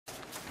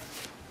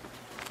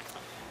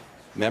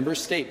Member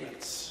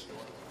statements.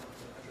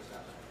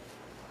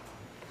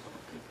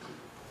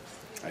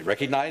 I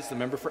recognize the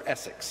member for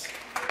Essex.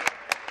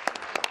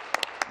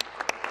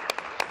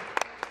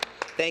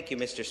 Thank you,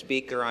 Mr.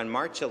 Speaker. On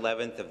March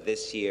 11th of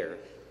this year,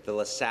 the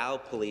LaSalle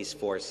Police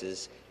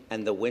Forces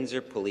and the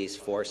Windsor Police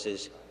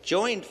Forces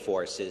joined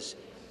forces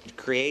to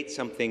create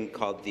something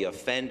called the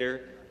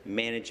Offender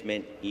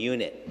Management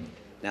Unit.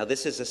 Now,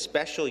 this is a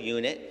special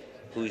unit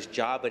whose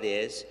job it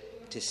is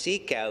to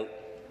seek out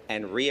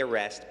and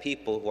rearrest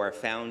people who are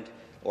found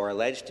or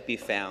alleged to be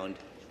found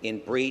in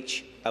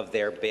breach of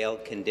their bail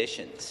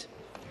conditions.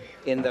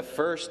 In the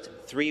first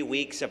 3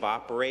 weeks of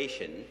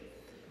operation,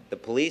 the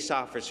police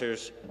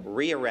officers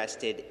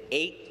rearrested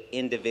 8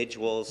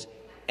 individuals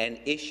and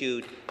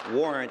issued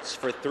warrants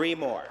for 3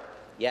 more.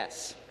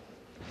 Yes.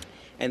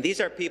 And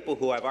these are people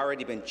who have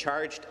already been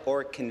charged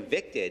or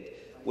convicted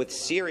with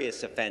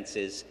serious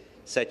offences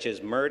such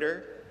as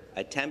murder,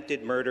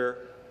 attempted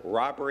murder,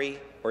 robbery,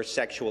 or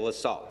sexual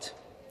assault.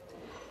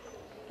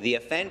 The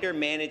Offender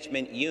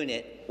Management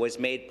Unit was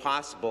made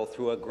possible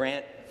through a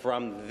grant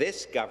from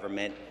this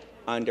government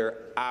under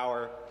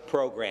our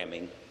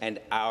programming and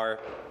our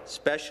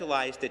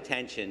specialized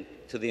attention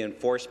to the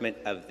enforcement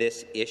of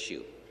this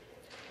issue.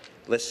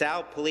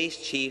 LaSalle Police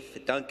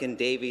Chief Duncan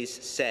Davies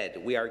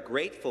said, "We are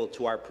grateful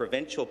to our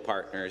provincial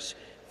partners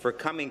for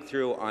coming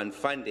through on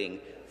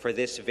funding for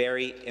this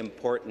very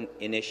important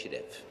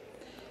initiative."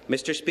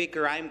 Mr.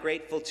 Speaker, I'm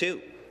grateful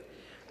too.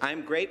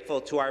 I'm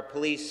grateful to our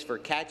police for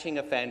catching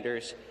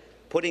offenders,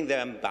 putting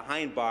them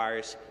behind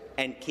bars,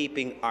 and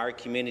keeping our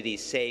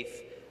communities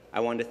safe. I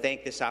want to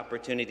take this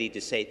opportunity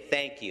to say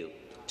thank you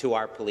to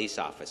our police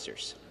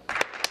officers.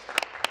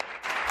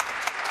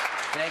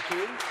 Thank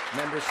you.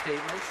 Member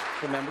statements.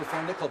 The member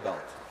for Nickel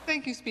Belt.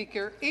 Thank you,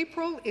 Speaker.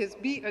 April is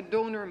Be a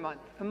Donor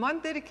Month, a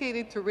month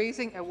dedicated to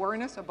raising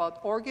awareness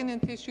about organ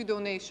and tissue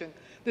donation.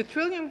 The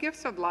Trillium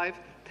Gifts of Life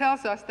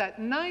tells us that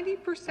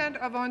 90%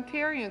 of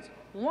Ontarians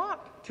want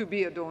to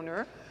be a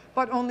donor,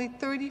 but only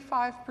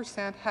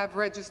 35% have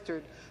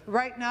registered.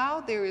 Right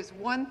now, there is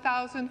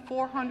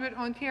 1,400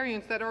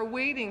 Ontarians that are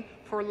waiting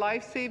for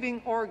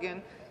life-saving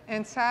organ,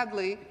 and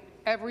sadly,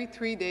 every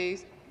 3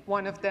 days,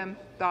 one of them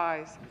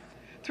dies.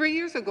 3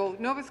 years ago,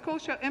 Nova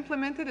Scotia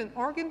implemented an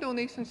organ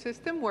donation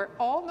system where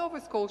all Nova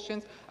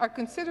Scotians are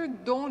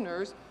considered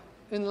donors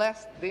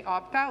unless they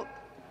opt out.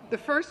 The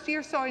first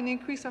year saw an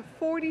increase of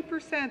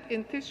 40%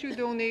 in tissue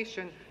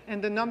donation,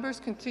 and the numbers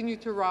continue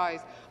to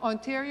rise.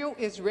 Ontario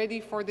is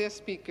ready for this,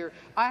 Speaker.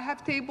 I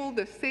have tabled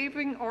the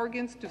Saving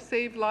Organs to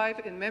Save Life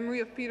in memory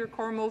of Peter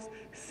Cormos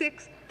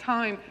 6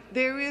 times.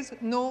 There is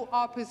no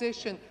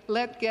opposition.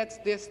 Let's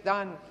get this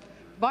done.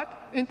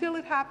 But until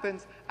it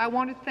happens, I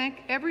want to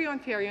thank every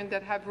Ontarian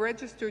that have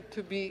registered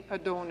to be a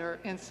donor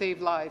and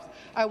save lives.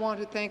 I want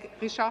to thank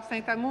Richard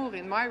Saint-Amour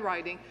in my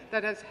riding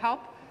that has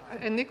helped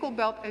Nickel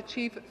Belt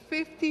achieve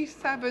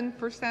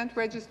 57%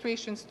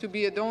 registrations to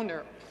be a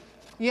donor.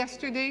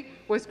 Yesterday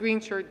was Green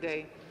Shirt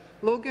Day.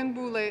 Logan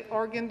Boulet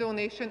organ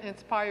donation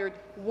inspired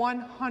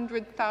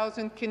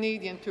 100,000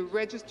 Canadians to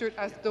register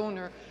as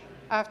donor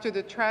after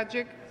the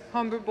tragic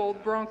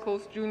Humboldt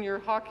Broncos junior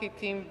hockey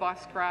team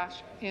bus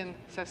crash in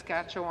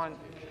Saskatchewan.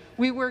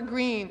 We were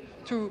green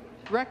to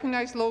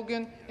recognize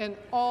Logan and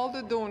all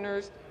the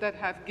donors that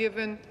have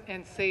given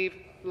and saved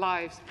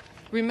lives.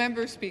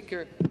 Remember,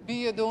 Speaker,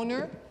 be a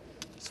donor,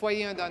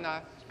 soyez un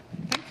donneur.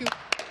 Thank you.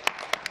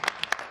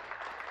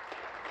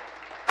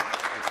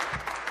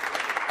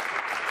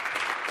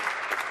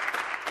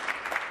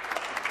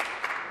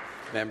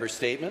 Member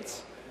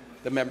statements.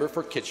 The member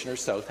for Kitchener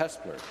South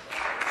Hespeler.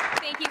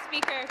 Thank you,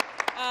 Speaker.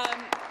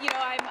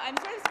 I'm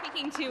sort of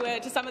speaking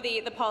to some of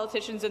the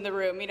politicians in the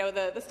room,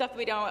 the stuff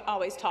we don't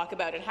always talk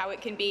about and how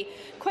it can be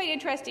quite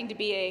interesting to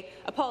be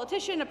a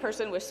politician, a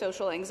person with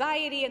social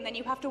anxiety, and then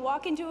you have to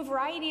walk into a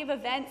variety of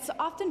events,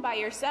 often by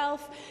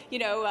yourself,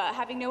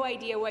 having no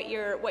idea what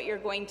you're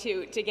going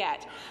to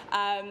get.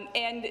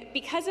 And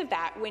because of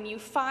that, when you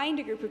find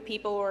a group of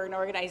people or an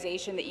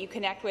organization that you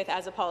connect with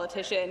as a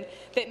politician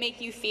that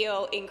make you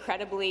feel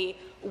incredibly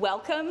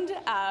welcomed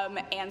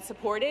and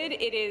supported,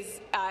 it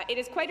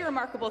is quite a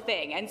remarkable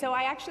thing. And so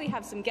I actually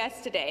have some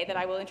guests today that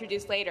I will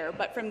introduce later,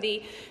 but from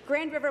the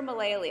Grand River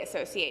Malayali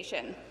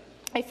Association.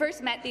 I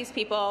first met these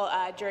people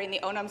during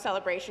the Onam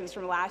celebrations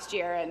from last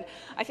year, and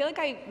I feel like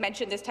I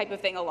mentioned this type of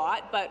thing a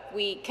lot, but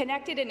we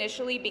connected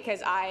initially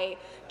because I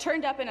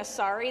turned up in a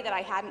sari that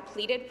I hadn't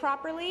pleated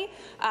properly,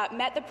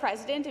 met the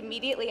president,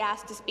 immediately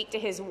asked to speak to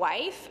his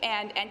wife,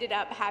 and ended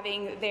up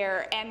having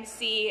their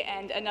MC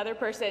and another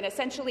person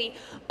essentially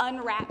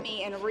unwrap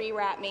me and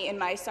rewrap me in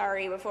my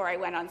sari before I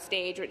went on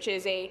stage, which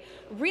is a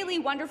really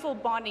wonderful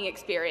bonding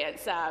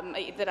experience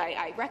that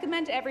I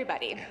recommend to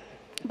everybody.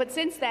 But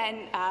since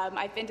then,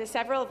 I've been to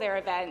several of their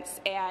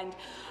events, and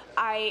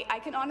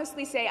I can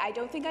honestly say I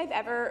don't think I've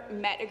ever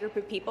met a group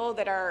of people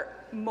that are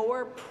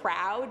more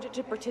proud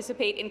to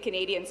participate in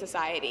Canadian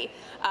society.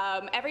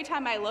 Every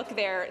time I look,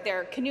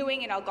 they're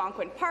canoeing in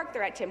Algonquin Park,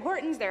 they're at Tim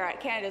Hortons, they're at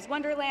Canada's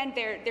Wonderland,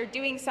 they're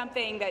doing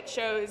something that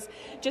shows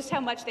just how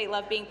much they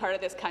love being part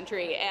of this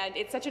country, and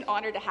it's such an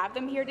honour to have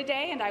them here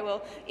today, and I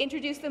will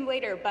introduce them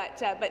later, but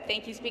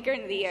thank you, Speaker,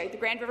 and the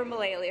Grand River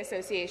Malay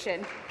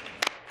Association.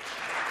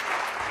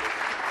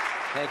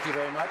 Thank you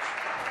very much.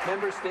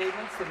 Member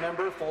statements. The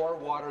member for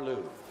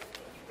Waterloo.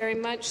 Very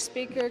much,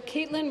 Speaker.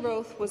 Caitlin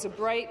Roth was a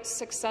bright,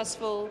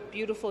 successful,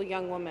 beautiful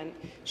young woman.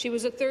 She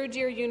was a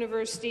third-year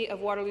University of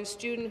Waterloo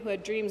student who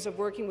had dreams of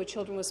working with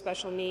children with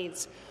special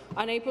needs.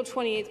 On April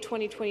 28,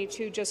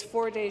 2022, just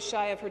 4 days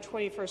shy of her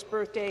 21st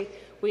birthday,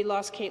 we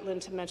lost Caitlin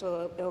to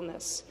mental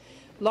illness.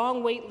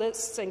 Long wait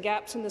lists and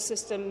gaps in the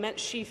system meant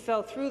she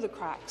fell through the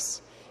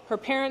cracks. Her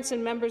parents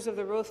and members of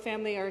the Roth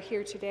family are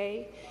here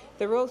today.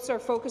 The Roths are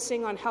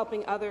focusing on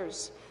helping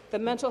others. The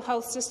mental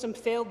health system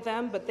failed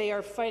them, but they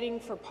are fighting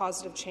for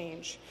positive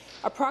change.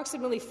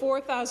 Approximately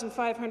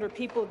 4,500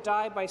 people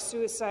die by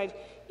suicide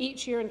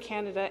each year in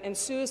Canada, and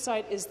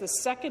suicide is the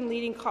second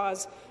leading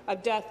cause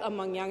of death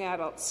among young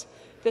adults.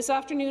 This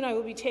afternoon, I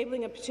will be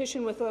tabling a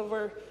petition with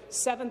over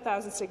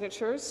 7,000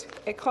 signatures.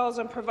 It calls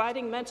on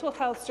providing mental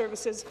health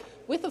services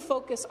with a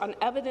focus on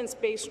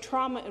evidence-based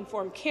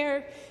trauma-informed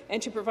care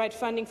and to provide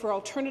funding for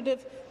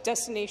alternative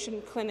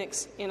destination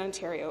clinics in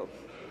Ontario.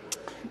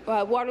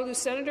 Waterloo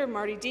Senator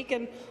Marty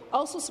Deakin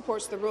also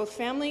supports the Roth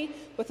family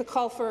with a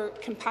call for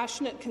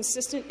compassionate,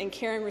 consistent and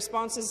caring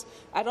responses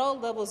at all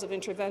levels of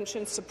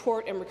intervention,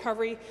 support and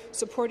recovery.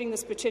 Supporting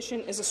this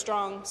petition is a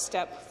strong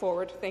step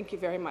forward. Thank you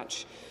very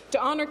much.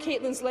 To honour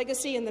Caitlin's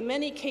legacy and the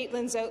many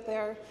Caitlins out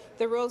there,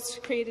 the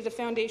Roths created a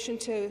foundation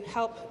to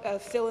help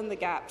fill in the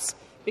gaps,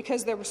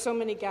 because there were so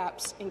many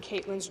gaps in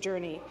Caitlin's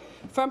journey.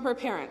 From her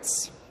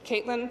parents,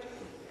 Caitlin,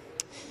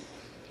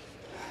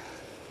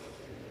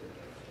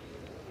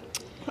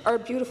 our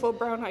beautiful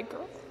brown-eyed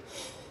girl,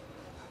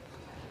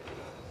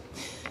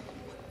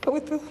 but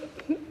with a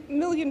 $1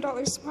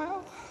 million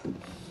smile.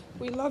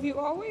 We love you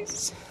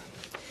always,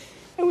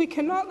 and we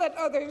cannot let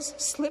others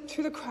slip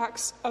through the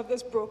cracks of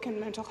this broken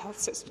mental health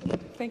system.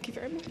 Thank you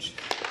very much.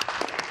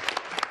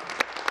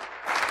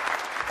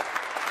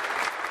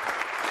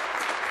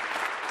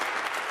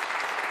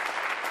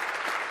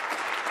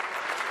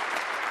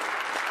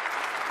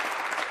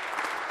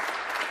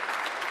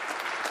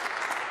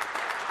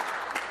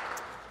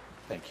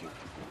 Thank you.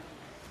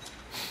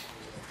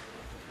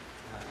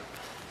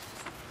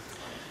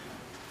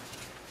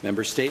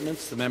 Member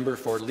statements. The member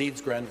for Leeds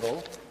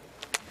Grenville,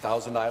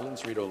 Thousand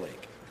Islands, Rideau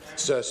Lake.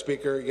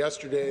 Speaker,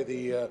 yesterday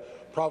the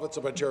province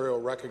of Ontario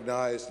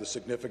recognized the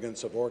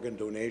significance of organ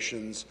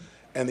donations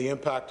and the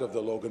impact of the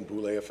Logan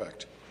Boulet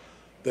effect.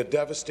 The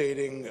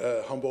devastating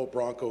Humboldt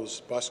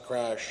Broncos bus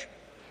crash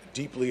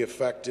deeply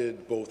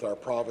affected both our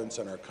province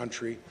and our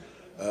country.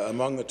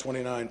 Among the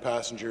 29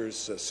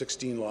 passengers,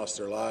 16 lost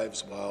their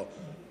lives, while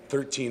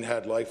 13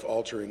 had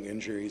life-altering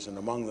injuries, and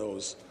among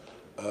those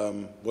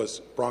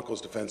was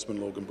Broncos defenseman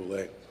Logan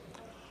Boulet.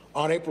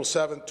 On April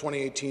 7,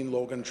 2018,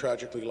 Logan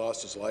tragically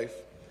lost his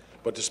life,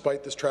 but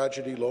despite this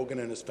tragedy, Logan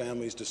and his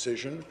family's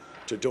decision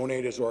to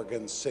donate his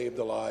organs saved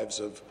the lives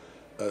of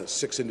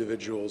 6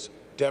 individuals,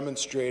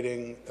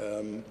 demonstrating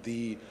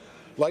the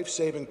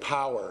life-saving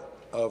power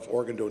of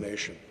organ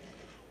donation.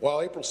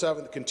 While April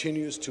 7th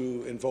continues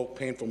to invoke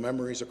painful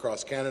memories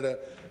across Canada,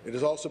 it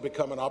has also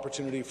become an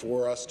opportunity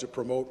for us to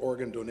promote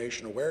organ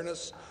donation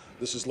awareness.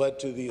 This has led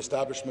to the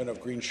establishment of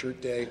Green Shirt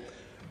Day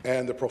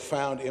and the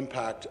profound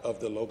impact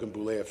of the Logan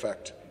Boulet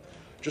effect.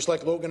 Just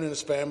like Logan and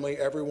his family,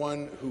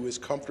 everyone who is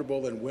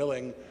comfortable and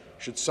willing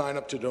should sign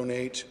up to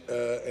donate,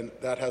 and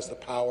that has the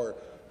power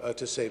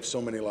to save so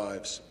many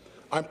lives.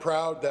 I'm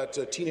proud that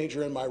a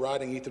teenager in my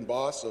riding, Ethan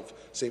Boss of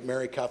St.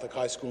 Mary Catholic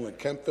High School in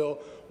Kemptville,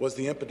 was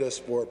the impetus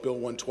for Bill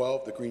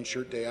 112, the Green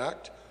Shirt Day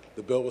Act.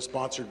 The bill was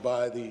sponsored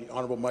by the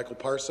Honourable Michael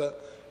Parsa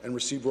and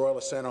received royal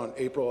assent on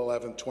April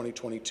 11,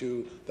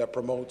 2022, that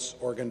promotes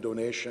organ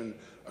donation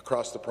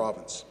across the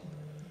province.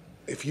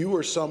 If you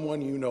or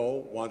someone you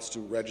know wants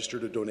to register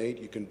to donate,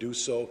 you can do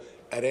so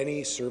at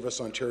any Service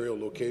Ontario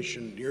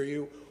location near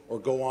you, or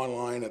go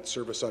online at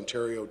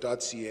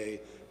serviceontario.ca,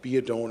 be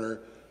a donor,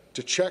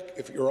 to check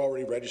if you're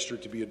already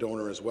registered to be a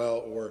donor as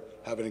well or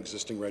have an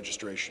existing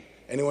registration.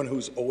 Anyone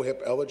who's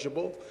OHIP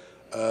eligible,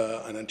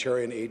 an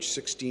Ontarian age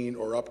 16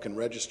 or up, can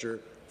register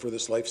for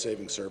this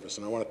life-saving service.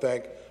 And I want to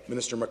thank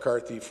Minister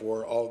McCarthy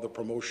for all of the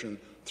promotion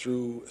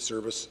through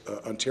Service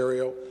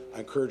Ontario. I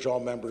encourage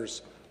all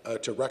members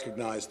to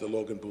recognize the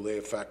Logan Boulet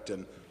effect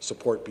and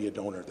support Be a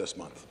Donor this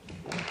month.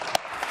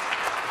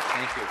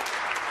 Thank you.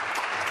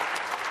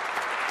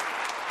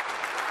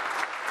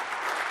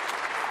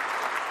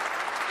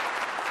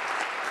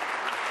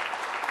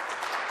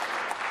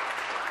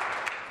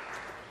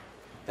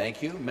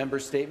 Thank you. Member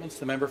statements.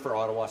 The member for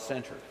Ottawa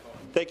Centre.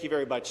 Thank you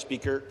very much,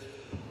 Speaker.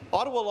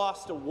 Ottawa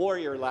lost a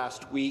warrior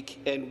last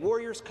week, and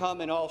warriors come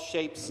in all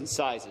shapes and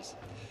sizes.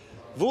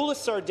 Vulis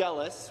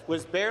Sardellis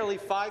was barely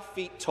 5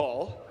 feet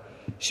tall.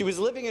 She was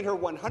living in her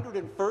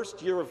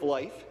 101st year of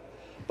life,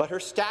 but her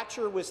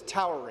stature was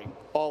towering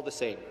all the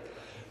same.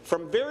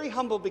 From very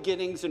humble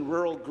beginnings in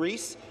rural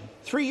Greece,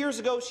 3 years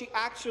ago she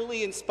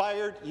actually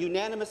inspired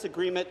unanimous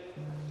agreement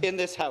in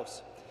this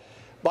House.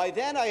 By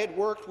then I had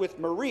worked with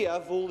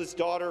Maria, Vula's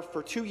daughter,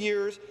 for 2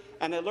 years,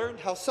 and I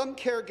learned how some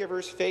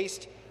caregivers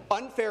faced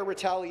unfair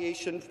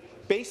retaliation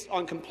based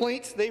on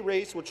complaints they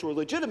raised which were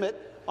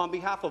legitimate on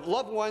behalf of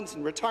loved ones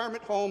in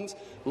retirement homes,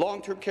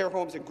 long-term care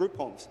homes and group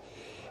homes.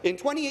 In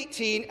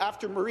 2018,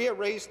 after Maria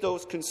raised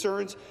those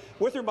concerns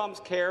with her mom's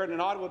care in an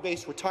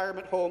Ottawa-based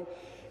retirement home,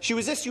 she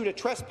was issued a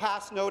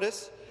trespass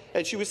notice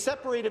and she was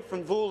separated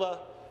from Vula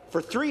for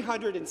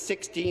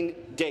 316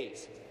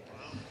 days.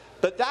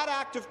 But that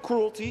act of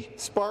cruelty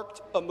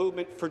sparked a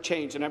movement for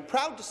change, and I'm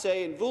proud to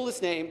say in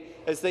Vula's name,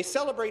 as they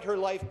celebrate her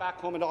life back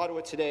home in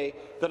Ottawa today,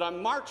 that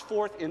on March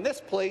 4th in this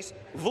place,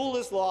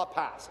 Vula's law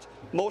passed.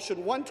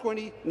 Motion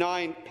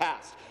 129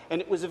 passed,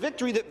 and it was a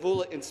victory that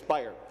Vula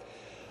inspired.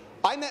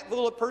 I met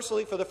Vula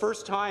personally for the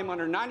first time on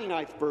her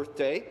 99th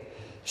birthday.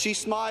 She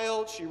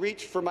smiled, she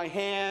reached for my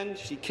hand,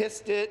 she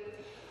kissed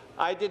it.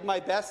 I did my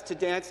best to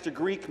dance to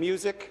Greek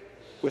music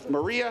with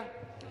Maria.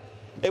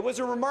 It was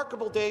a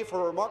remarkable day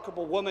for a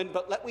remarkable woman,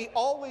 but let we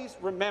always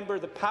remember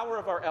the power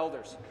of our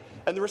elders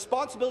and the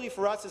responsibility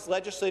for us as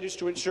legislators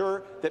to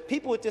ensure that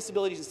people with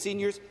disabilities and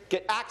seniors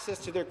get access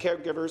to their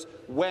caregivers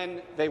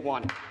when they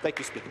want it. Thank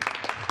you, Speaker.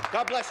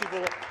 God bless you,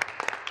 Vula.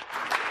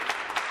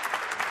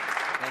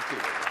 Thank you.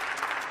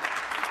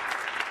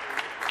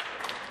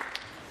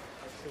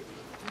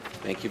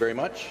 Thank you very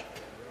much.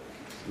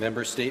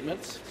 Member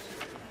statements.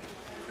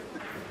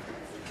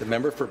 The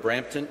member for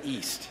Brampton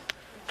East.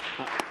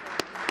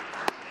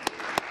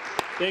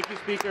 Thank you,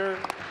 Speaker.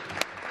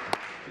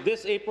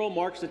 This April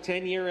marks the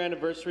 10-year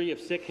anniversary of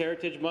Sikh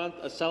Heritage Month,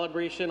 a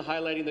celebration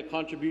highlighting the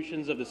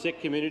contributions of the Sikh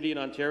community in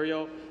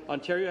Ontario.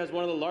 Ontario has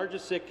one of the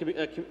largest Sikh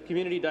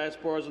community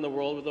diasporas in the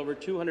world, with over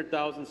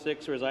 200,000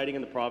 Sikhs residing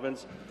in the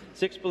province.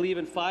 Sikhs believe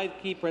in 5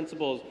 key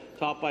principles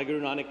taught by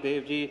Guru Nanak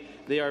Dev Ji.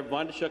 They are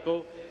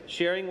Vandshako,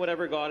 sharing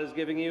whatever God is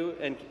giving you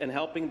and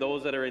helping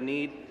those that are in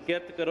need.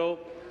 Kirt Karo,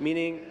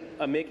 meaning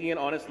making an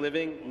honest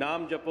living.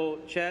 Nam Japo,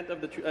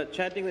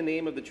 chanting the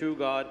name of the true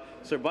God.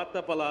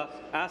 Sarbatta Pala,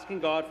 asking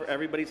God for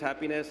everybody's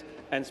happiness,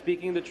 and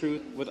speaking the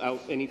truth without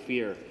any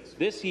fear.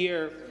 This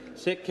year,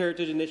 Sikh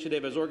Heritage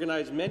Initiative has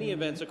organized many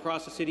events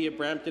across the city of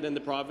Brampton and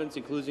the province,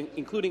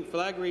 including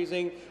flag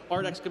raising,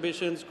 art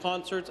exhibitions,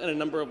 concerts, and a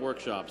number of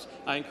workshops.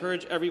 I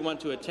encourage everyone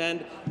to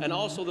attend, and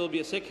also there will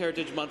be a Sikh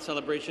Heritage Month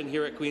celebration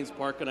here at Queen's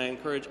Park, and I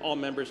encourage all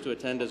members to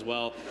attend as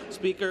well.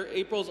 Speaker,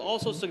 April is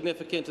also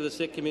significant to the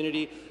Sikh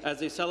community as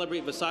they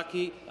celebrate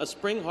Vaisakhi, a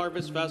spring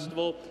harvest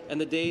festival,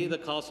 and the day the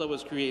Khalsa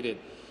was created.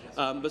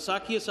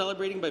 Vaisakhi is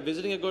celebrating by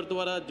visiting a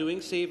Gurdwara, doing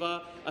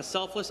seva, a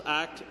selfless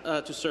act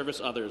to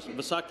service others.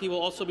 Vaisakhi will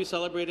also be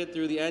celebrated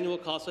through the annual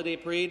Khalsa Day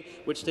Parade,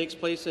 which takes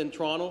place in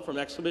Toronto from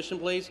Exhibition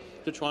Place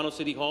to Toronto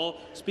City Hall.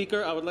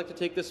 Speaker, I would like to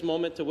take this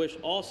moment to wish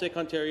all Sikh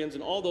Ontarians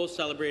and all those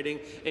celebrating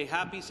a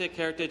happy Sikh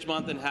Heritage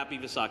Month and happy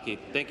Vaisakhi.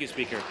 Thank you,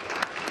 Speaker.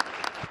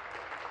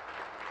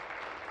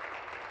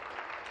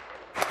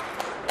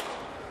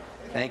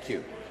 Thank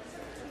you.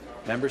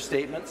 Member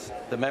statements.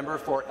 The member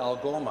for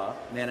Algoma,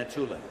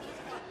 Manitoulin.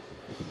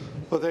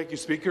 Well, thank you,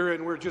 Speaker.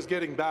 And we're just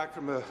getting back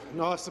from an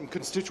awesome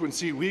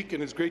constituency week,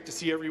 and it's great to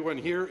see everyone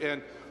here.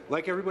 And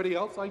like everybody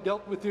else, I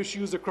dealt with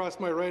issues across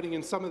my riding,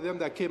 and some of them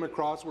that came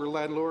across were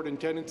landlord and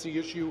tenancy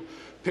issue,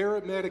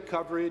 paramedic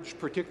coverage,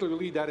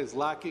 particularly that is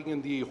lacking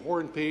in the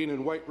Hornpain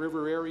and White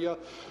River area,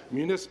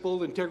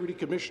 Municipal Integrity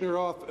Commissioner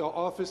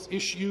Office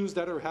issues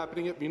that are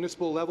happening at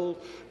municipal level,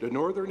 the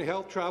Northern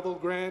Health Travel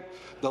Grant,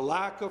 the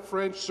lack of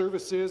French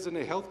services in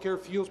the healthcare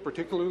fields,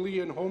 particularly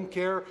in home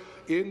care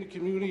in the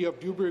community of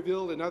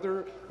Dubreuilville, and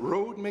other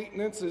road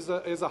maintenance is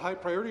a high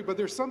priority. But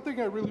there's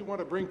something I really want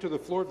to bring to the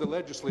floor of the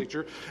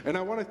legislature, and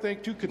I want to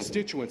thank 2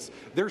 constituents.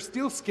 There's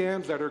still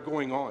scams that are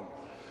going on,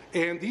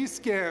 and these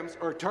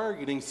scams are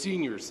targeting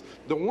seniors.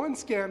 The one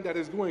scam that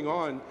is going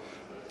on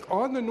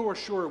the North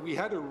Shore, we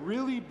had a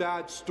really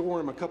bad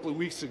storm a couple of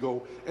weeks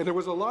ago, and there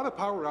was a lot of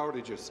power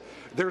outages.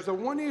 There's a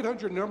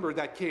 1-800 number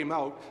that came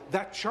out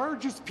that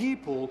charges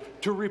people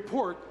to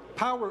report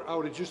power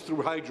outages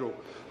through Hydro.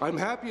 I'm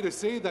happy to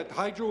say that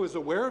Hydro is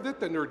aware of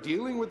it, and they're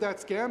dealing with that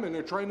scam, and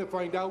they're trying to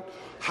find out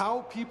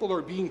how people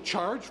are being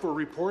charged for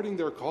reporting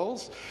their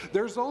calls.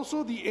 There's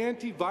also the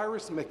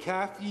antivirus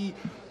McAfee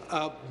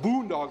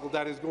boondoggle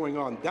that is going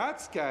on. That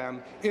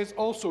scam is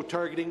also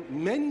targeting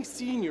many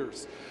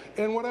seniors.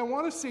 And what I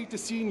want to say to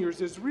seniors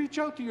is reach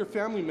out to your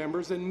family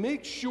members and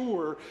make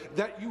sure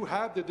that you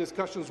have the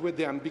discussions with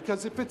them,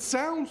 because if it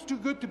sounds too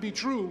good to be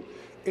true,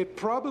 it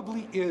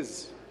probably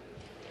is.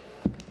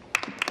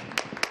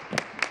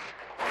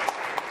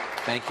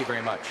 Thank you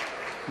very much.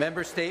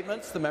 Member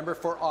statements. The member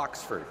for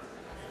Oxford.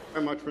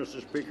 Very much, Mr.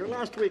 Speaker.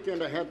 Last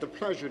weekend I had the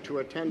pleasure to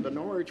attend the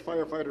Norwich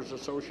Firefighters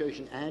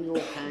Association annual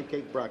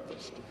pancake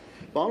breakfast.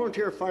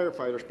 Volunteer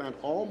firefighters spent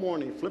all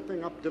morning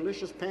flipping up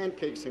delicious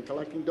pancakes and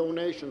collecting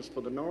donations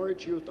for the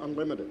Norwich Youth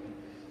Unlimited,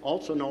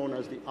 also known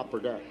as the Upper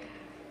Deck.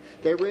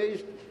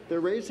 They're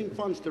raising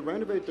funds to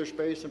renovate their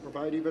space and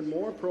provide even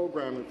more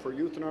programming for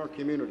youth in our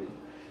community.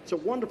 It's a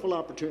wonderful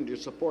opportunity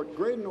to support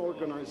great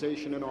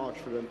organization in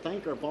Oxford and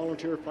thank our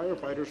volunteer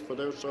firefighters for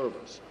their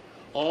service,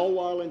 all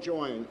while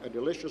enjoying a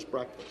delicious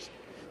breakfast.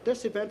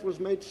 This event was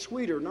made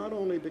sweeter not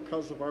only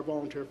because of our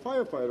volunteer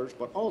firefighters,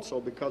 but also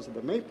because of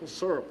the maple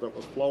syrup that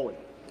was flowing.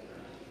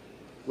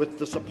 With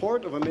the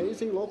support of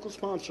amazing local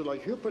sponsors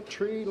like Hupert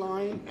Tree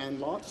Line and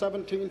Lot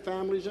 17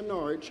 families in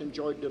Norwich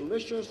enjoyed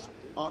delicious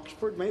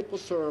Oxford maple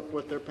syrup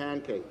with their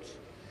pancakes.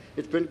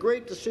 It's been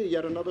great to see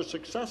yet another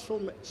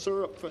successful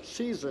syrup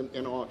season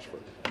in Oxford,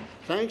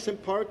 thanks in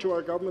part to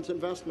our government's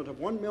investment of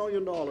 $1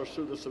 million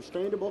through the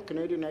Sustainable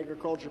Canadian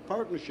Agriculture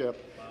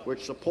Partnership,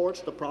 which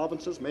supports the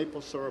province's maple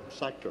syrup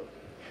sector.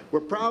 We're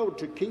proud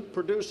to keep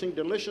producing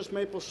delicious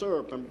maple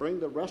syrup and bring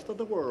the rest of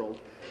the world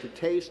to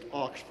taste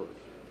Oxford.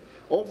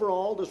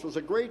 Overall, this was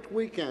a great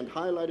weekend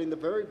highlighting the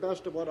very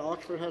best of what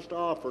Oxford has to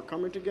offer,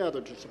 coming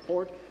together to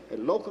support a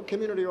local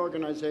community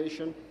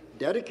organization,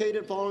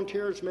 dedicated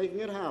volunteers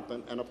making it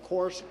happen, and of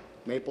course,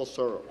 maple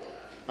syrup.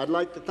 I'd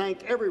like to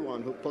thank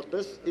everyone who put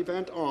this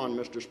event on,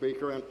 Mr.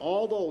 Speaker, and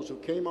all those who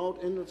came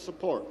out in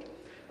support.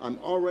 I'm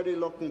already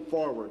looking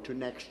forward to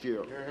next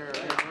year.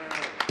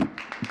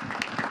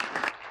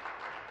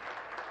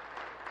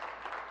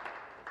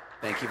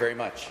 Thank you very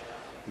much.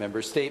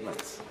 Member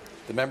statements.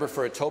 The member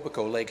for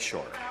Etobicoke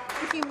Lakeshore.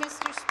 Thank you,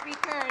 Mr.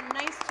 Speaker.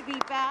 Nice to be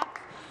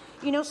back.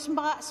 You know,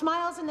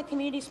 smiles in the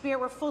community spirit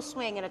were full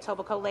swing in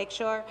Etobicoke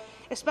Lakeshore,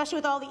 especially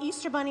with all the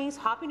Easter bunnies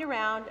hopping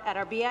around at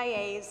our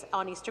BIAs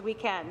on Easter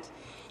weekend,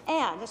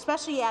 and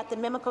especially at the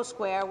Mimico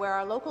Square, where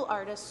our local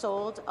artists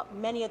sold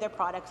many of their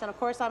products. And of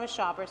course, I'm a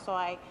shopper, so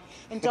I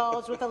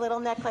indulged with a little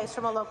necklace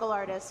from a local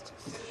artist.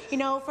 You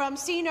know, from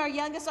seeing our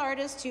youngest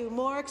artists to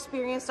more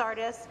experienced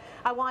artists,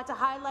 I want to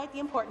highlight the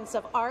importance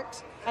of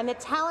art and the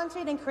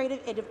talented and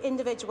creative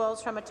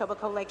individuals from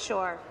Etobicoke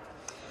Lakeshore.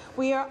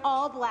 We are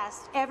all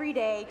blessed every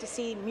day to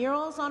see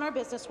murals on our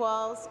business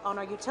walls, on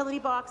our utility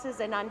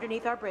boxes, and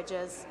underneath our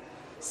bridges,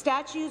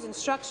 statues and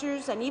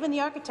structures, and even the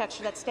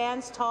architecture that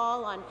stands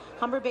tall on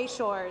Humber Bay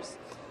shores.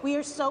 We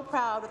are so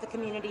proud of the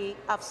community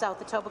of South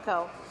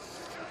Etobicoke.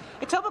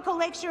 Etobicoke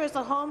Lakeshore is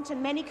the home to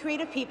many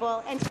creative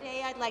people, and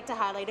today I'd like to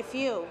highlight a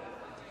few.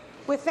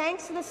 With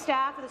thanks to the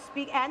staff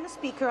and the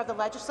Speaker of the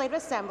Legislative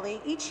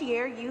Assembly, each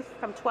year youth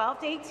from 12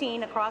 to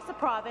 18 across the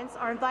province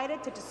are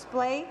invited to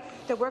display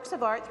their works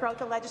of art throughout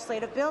the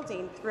legislative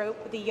building through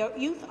the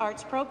Youth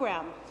Arts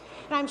Program.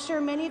 And I'm sure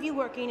many of you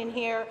working in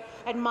here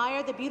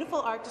admire the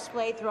beautiful art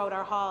displayed throughout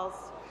our halls.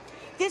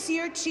 This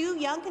year, two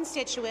young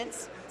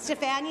constituents,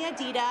 Stefania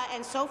Dida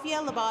and Sofia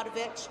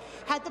Labodovich,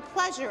 had the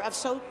pleasure of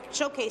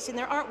showcasing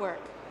their artwork.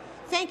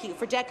 Thank you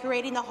for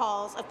decorating the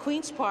halls of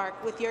Queen's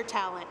Park with your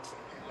talent.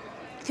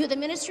 Through the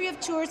Ministry of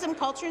Tourism,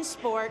 Culture and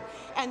Sport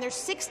and their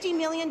 $60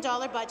 million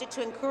budget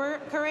to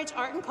encourage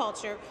art and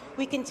culture,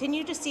 we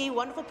continue to see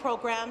wonderful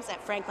programs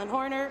at Franklin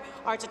Horner,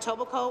 Arts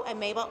Etobicoke, and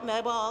Mabel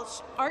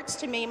Arts,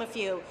 to name a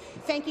few.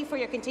 Thank you for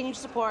your continued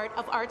support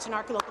of arts in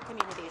our local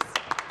communities.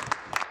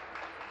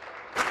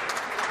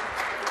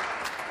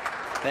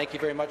 Thank you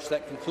very much.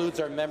 That concludes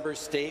our member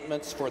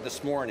statements for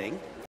this morning.